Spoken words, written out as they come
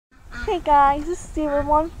Hey guys, this is the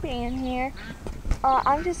one fan here.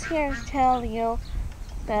 I'm just here to tell you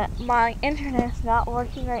that my internet's not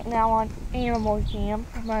working right now on Animal Jam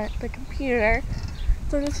from the computer.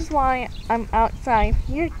 So this is why I'm outside.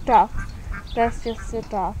 Here ducks. That's just the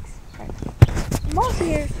ducks. I'm also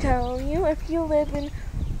here to tell you if you live in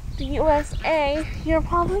the USA, you're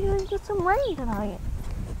probably going to get some rain tonight.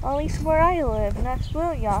 At least where I live, and that's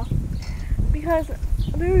William. Because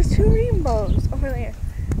there was 2 rainbows over there.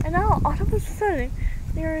 And now, all of a sudden,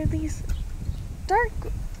 there are these dark,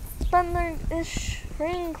 thunder-ish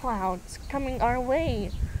rain clouds coming our way.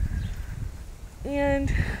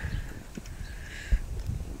 And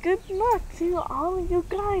good luck to all of you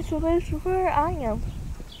guys, so that's where I am.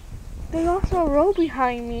 There's also a road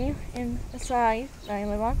behind me in the side that I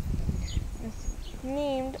live on. It's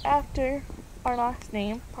named after our last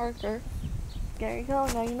name, Parker. There you go,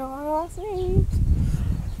 now you know our last names.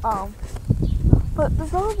 But the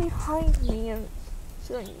road behind me, and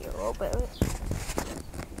showing you a little bit of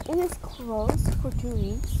it, it is closed for 2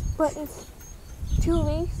 weeks, but it's 2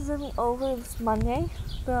 weeks is going to be over this Monday,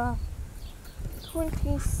 the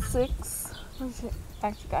 26th,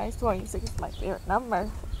 actually guys, 26 is my favorite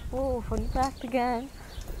number. Ooh, fun fact again.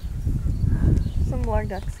 Some more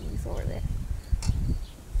ducksies over there.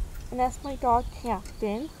 And that's my dog,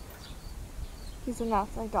 Captain. He's an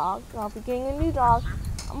outside dog, so I'll be getting a new dog.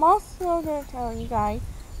 I'm also going to tell you guys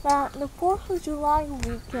that the 4th of July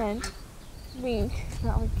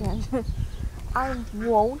I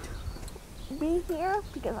won't be here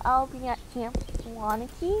because I'll be at Camp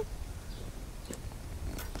Wanakee.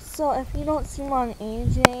 So if you don't see me on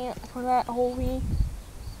AJ for that whole week,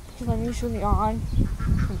 because I'm usually on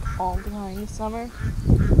like all the time in the summer,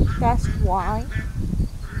 that's why.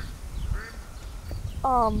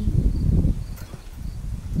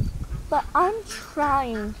 But I'm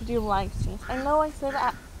trying to do live streams. I know I said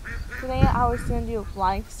that today I was going to do a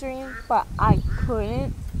live stream, but I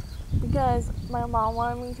couldn't because my mom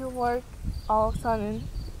wanted me to work all of a sudden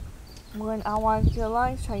when I wanted to do a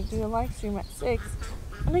live stream at 6.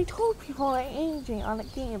 And I told people at AJ on the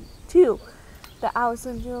game too that I was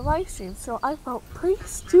going to do a live stream. So I felt pretty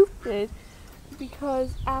stupid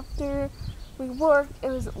because after we worked, it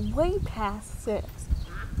was way past 6.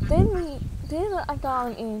 Then I got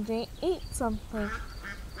on AJ, ate something,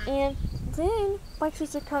 and then my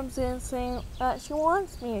sister comes in saying that she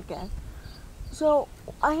wants me again. So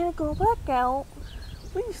I had to go back out.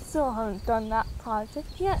 We still haven't done that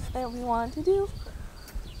project yet that we wanted to do.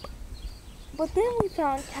 But then we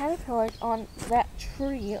found caterpillars on that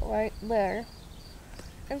tree right there.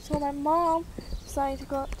 And so my mom decided to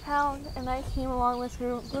go uptown, and I came along with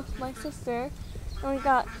her with my sister, and we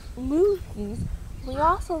got movies. We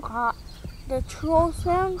also got the Troll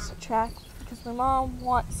soundtrack because my mom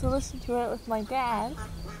wants to listen to it with my dad.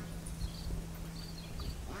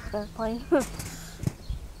 They're playing.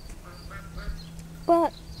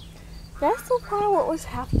 But that's so far what was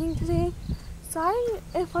happening today. Sorry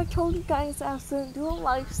if I told you guys I was going to do a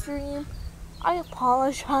live stream. I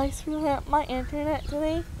apologize for that. My internet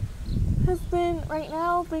today has been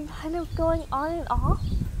kind of going on and off.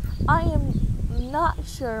 I am not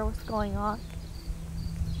sure what's going on.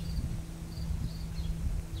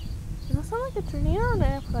 Does that sound like a tornado or an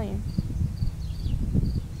airplane?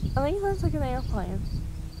 I think it sounds like an airplane.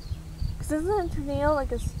 Because isn't a tornado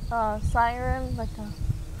like a siren?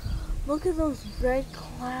 Look at those red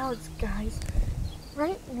clouds, guys.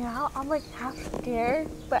 Right now, I'm like half scared,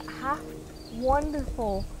 but half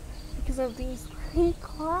wonderful. Because of these pretty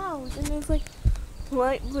clouds. And there's like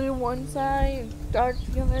light blue one side and dark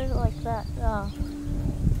the other, like that,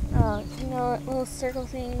 little circle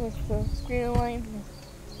thing with the squiggly line.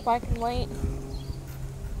 Black and white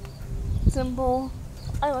symbol.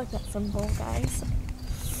 I like that symbol, guys.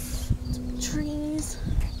 Trees.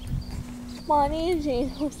 My name is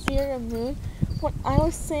Sierra Moon. What I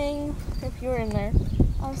was saying, if you were in there,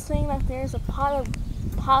 I was saying that there's a pot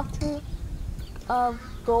of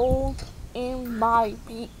gold in my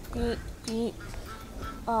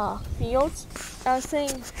fields. I was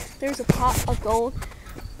saying there's a pot of gold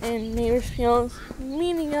in neighbor's fields,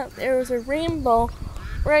 meaning that there was a rainbow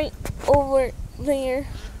right over there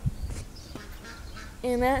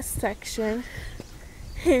in that section,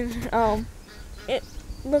 and it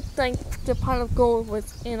looked like the pot of gold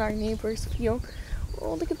was in our neighbor's field.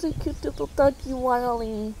 Oh, look at the cute little doggy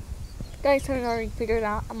waddling. You guys haven't already figured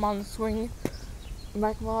out I'm on the swing in the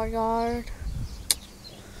back of our yard.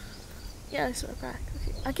 Yeah, so we're back.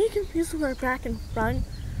 Okay. I get confused with our back and front.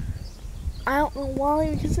 I don't know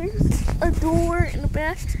why, because there's a door in the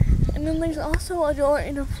back. And then there's also a door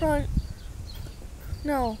in the front.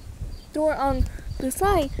 No, door on the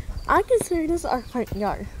side. I consider this our front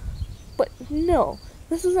yard. But no,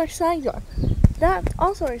 this is our side yard. That's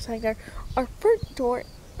also our side yard. Our front door,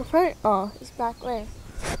 is back there.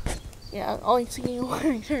 Yeah, all you see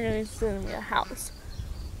when you turn is going to be a house.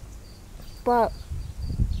 But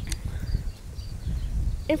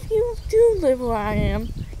if you do live where I am,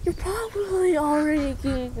 you're probably already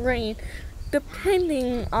getting rain,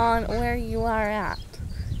 depending on where you are at.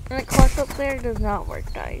 And the clock up there does not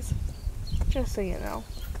work, guys. Just so you know.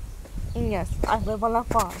 And yes, I live on a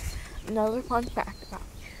farm. Another fun fact about me.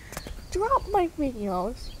 Throughout my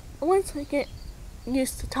videos, once I get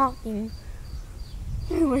used to talking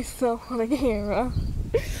to myself on the camera,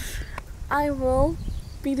 I will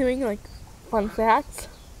be doing like fun facts.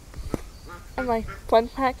 And my fun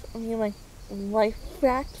facts, I mean like life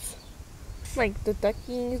facts. Like the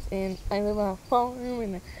duckies, and I live on a farm,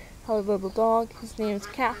 and I have a little dog. His name is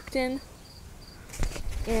Captain.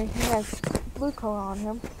 And he has blue color on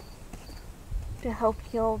him to help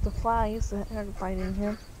kill the flies that are biting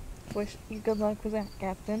him. Wish you good luck with that,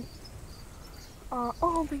 Captain.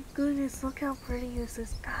 Oh my goodness, look how pretty this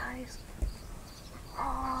is, guys.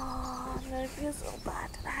 Oh, I'm gonna feel so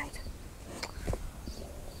bad tonight.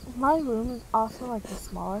 My room is also like the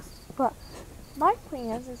smallest, but my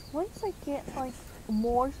plans is once I get like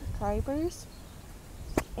more subscribers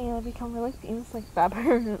and I become really famous like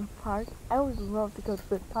Pepper in the park, I would love to go to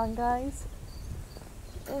BitCon, guys.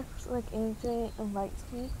 If like AJ invites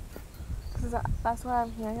me, because that's what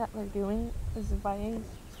I'm hearing that they're doing, is inviting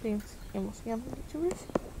famous YouTubers.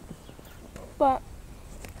 But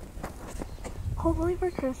hopefully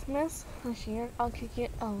for Christmas this year, I could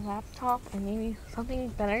get a laptop and maybe something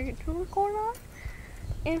better to record on,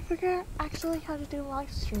 and figure out actually how to do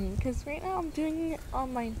live streaming. Because right now I'm doing it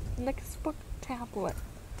on my Nextbook tablet.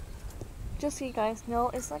 Just so you guys know,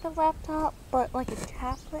 it's like a laptop, but like a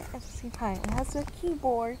tablet at the same time. It has a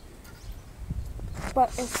keyboard, but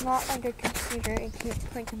it's not like a computer. It can't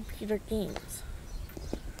play computer games.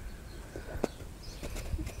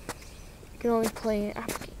 You can only play app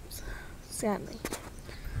games, sadly.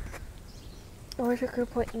 I wish I could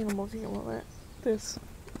play Animals Jam on it. Then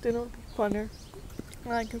it would be funner.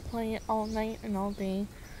 And I could play it all night and all day.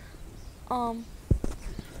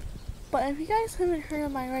 But if you guys haven't heard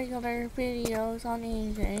of my regular videos on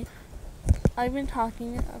AJ, I've been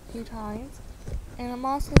talking a few times, and I'm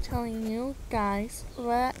also telling you guys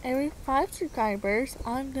that every 5 subscribers,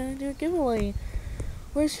 I'm gonna do a giveaway,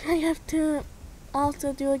 which I have to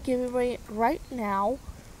also do a giveaway right now,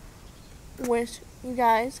 which you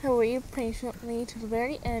guys have waited patiently to the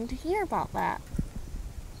very end to hear about that.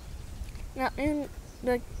 Now, in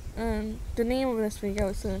the name of this video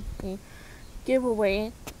is going to be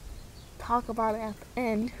giveaway. Talk about it at the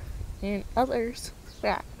end, and others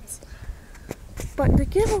facts. But the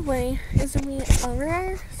giveaway is going to be a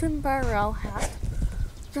rare sombrero hat.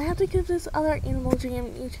 So I have to give this other Animal Jam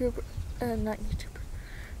YouTuber, not YouTuber,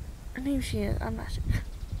 her name she is, I'm not sure,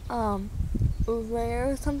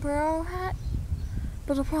 rare sombrero hat.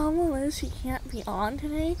 But the problem is she can't be on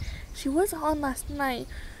today. She was on last night,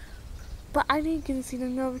 but I didn't get to see the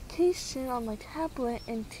notification on my tablet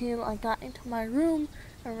until I got into my room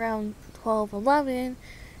around 12:11,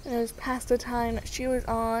 and it was past the time that she was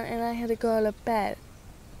on, and I had to go to bed.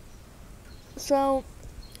 So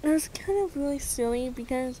it was kind of really silly,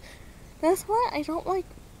 because that's why I don't like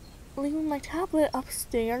leaving my tablet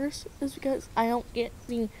upstairs, is because I don't get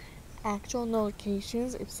the actual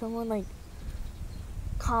notifications if someone like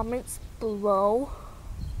comments below.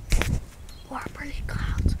 Or pretty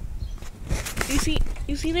clouds.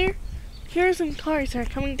 You see there? Here are some cars that are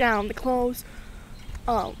coming down to close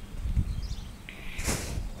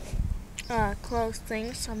close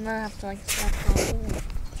things, so I'm gonna have to like stop talking and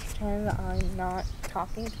pretend I'm not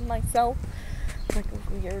talking to myself like a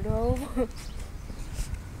weirdo.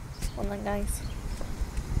 Hold on, guys.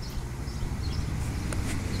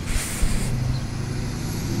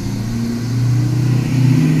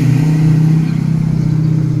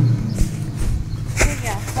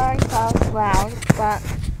 Yeah, sorry if I was loud, but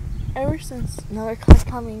ever since another car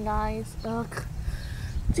coming, guys,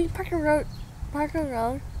 see, Parker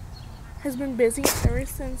Road has been busy ever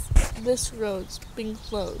since this road's been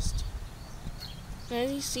closed.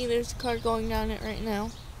 As you see, there's a car going down it right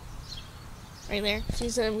now. Right there.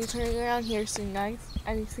 She's gonna be turning around here soon, guys.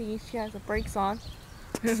 As you see, she has the brakes on.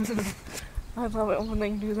 I love it when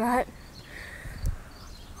they do that.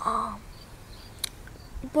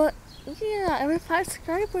 But yeah, every 5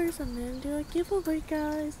 subscribers, I'm gonna do a giveaway,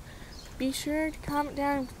 guys. Be sure to comment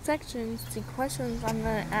down in the sections the questions I'm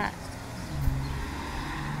gonna ask.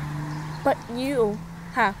 But you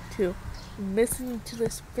have to listening to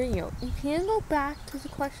this video, you can go back to the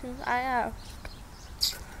questions I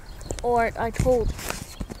asked or I told you.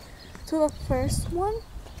 So the first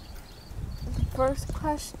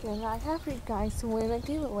question I have for you guys to win a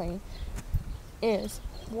giveaway is,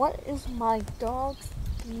 what is my dog's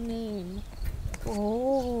name?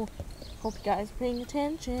 Oh, hope you guys are paying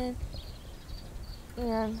attention.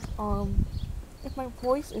 And if my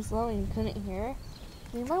voice is low and you couldn't hear,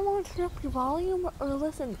 you might want to turn up your volume or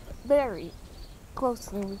listen very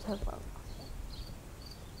closely with headphones.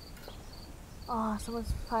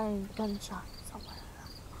 Someone's firing gunshots somewhere.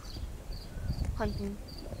 Hunting.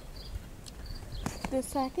 The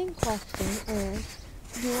second question is,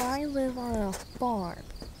 do I live on a farm?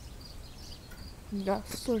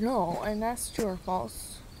 Yes or no, and that's true or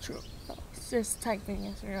false. True or false. Just typing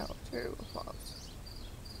yes or no, true or false.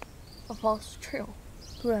 Or false, true.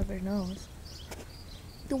 Whoever knows.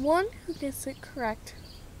 The one who gets it correct,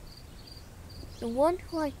 the one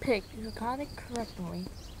who I picked who got it correctly,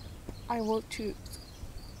 I will choose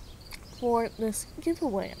for this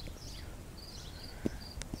giveaway.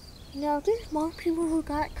 Now, if there's more people who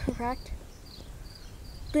got it correct,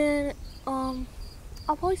 then I'll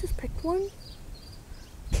probably just pick one.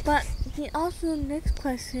 But the next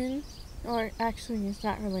question, or actually it's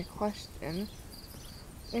not really a question,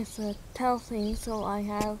 it's a tell thing, so I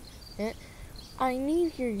have it. I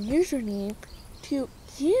need your username to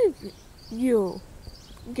give you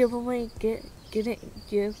giveaway, give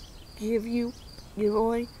you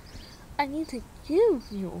giveaway. I need to give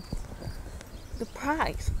you the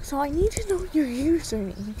prize, so I need to know your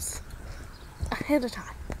usernames ahead of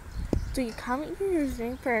time. So you comment your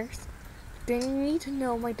username first, then you need to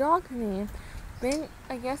know my dog's name. Then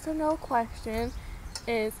a yes or no question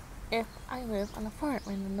is if I live on a farm,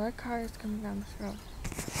 and another car is coming down this road.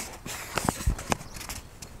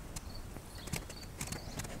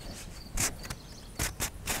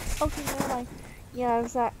 Okay, never mind. Yeah, it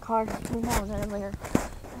was that car coming down earlier.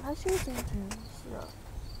 I should have been so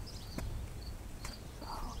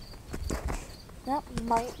that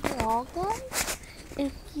might be all, guys.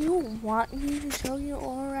 If you want me to show you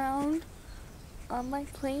all around my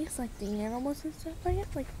place, like the animals and stuff like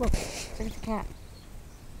that, like look, there's a cat.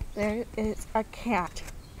 There is a cat.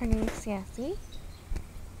 Her name is Sassy.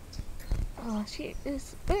 She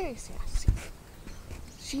is very sassy.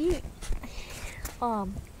 She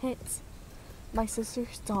hits my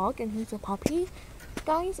sister's dog, and he's a puppy,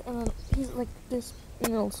 guys, and then he's like this,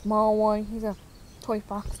 small one. He's a toy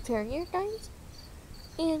fox terrier, guys,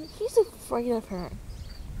 and he's afraid of her.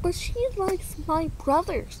 But she likes my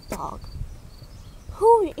brother's dog,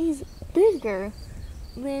 who is bigger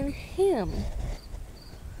than him.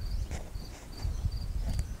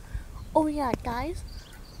 Oh yeah, guys,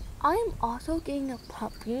 I'm also getting a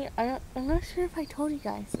puppy. I'm not sure if I told you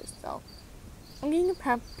guys this though. I'm getting a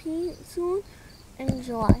puppy soon in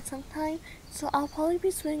July sometime, so I'll probably be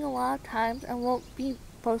spending a lot of time. I won't be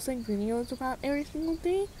posting videos about every single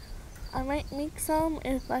day. I might make some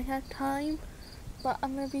if I have time, but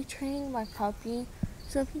I'm going to be training my puppy.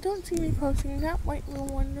 So if you don't see me posting, that might be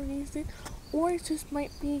one reason, or it just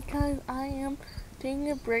might be because I am taking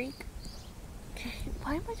a break. Okay,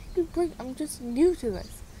 why am I taking a break? I'm just new to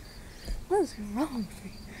this. What is wrong with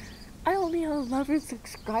me? I only have 11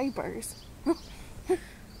 subscribers.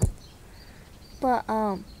 But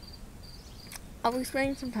I'll be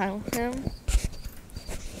spending some time with him,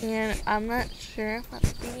 and I'm not sure if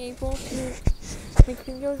I'll be able to make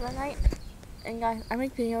videos at night. And guys, I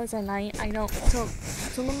make videos at night. I don't, so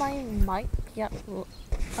some of mine might get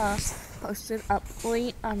posted up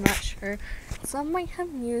late. I'm not sure. Some might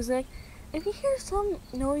have music. If you hear some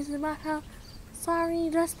noise in the background, sorry,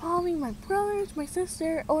 that's probably my brothers, my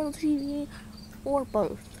sister, or the TV, or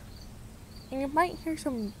both. And you might hear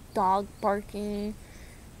some dog barking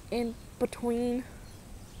in between.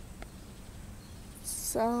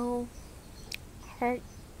 So, heart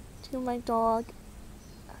to my dog.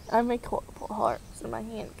 I make horrible hearts in my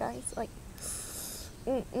hand, guys. Like,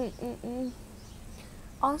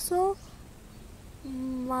 Also,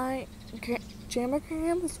 my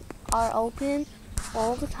jamograms are open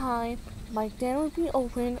all the time. My den will be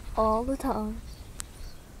open all the time.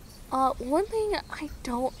 One thing I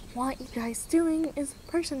don't want you guys doing is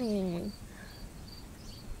impersonating me.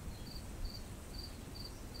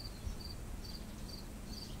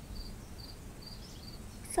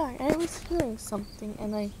 Sorry, I was doing something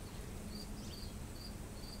and okay,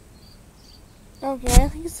 I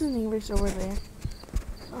think it's the neighbors over there.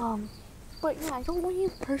 But yeah, I don't want you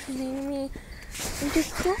impersonating me,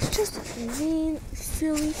 because that's just mean,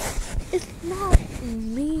 silly. It's not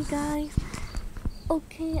me, guys.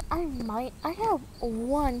 Okay, I have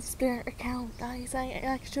one spare account, guys, I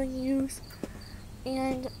actually use.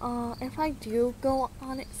 And if I do go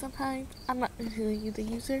on it sometimes, I'm not usually the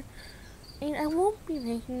user. And I won't be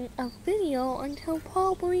making a video until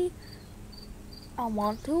probably I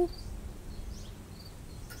want to.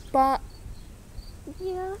 But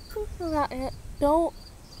yeah, that's about it. Don't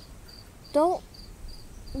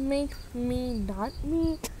make me not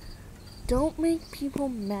me. Don't make people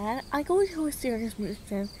mad. I go to a serious mood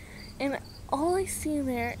stand, and all I see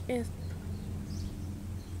there is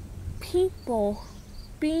people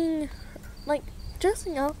being like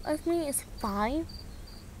dressing up as me is fine.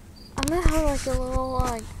 I'm gonna have like a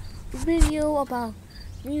little video about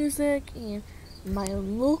music and my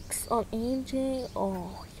looks on AJ.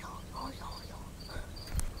 Oh, yo.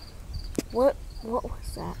 What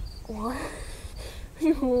was that? What?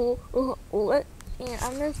 What? And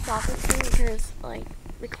I'm gonna stop this thing because like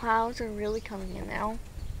the clouds are really coming in now.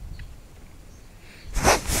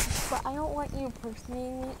 But I don't want you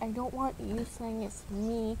impersonating me. I don't want you saying it's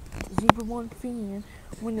me, Zebra One fan,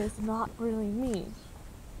 when it's not really me.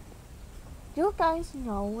 You guys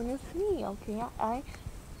know when it's me, okay? I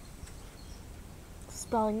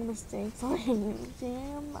spelling mistakes on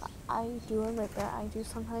Jam. I do admit that I do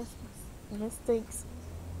sometimes mistakes.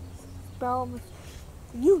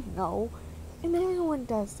 You know, and everyone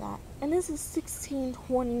does that. And this is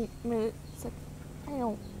 16-20 minutes. Like, I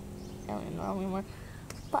don't know anymore.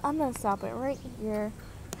 But I'm gonna stop it right here.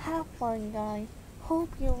 Have fun, guys. Hope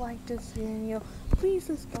you like this video. Please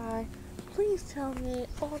subscribe. Please tell me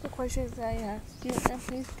all the questions that I asked you, and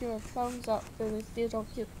please give a thumbs up for this little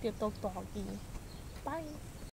cute doggy. Bye.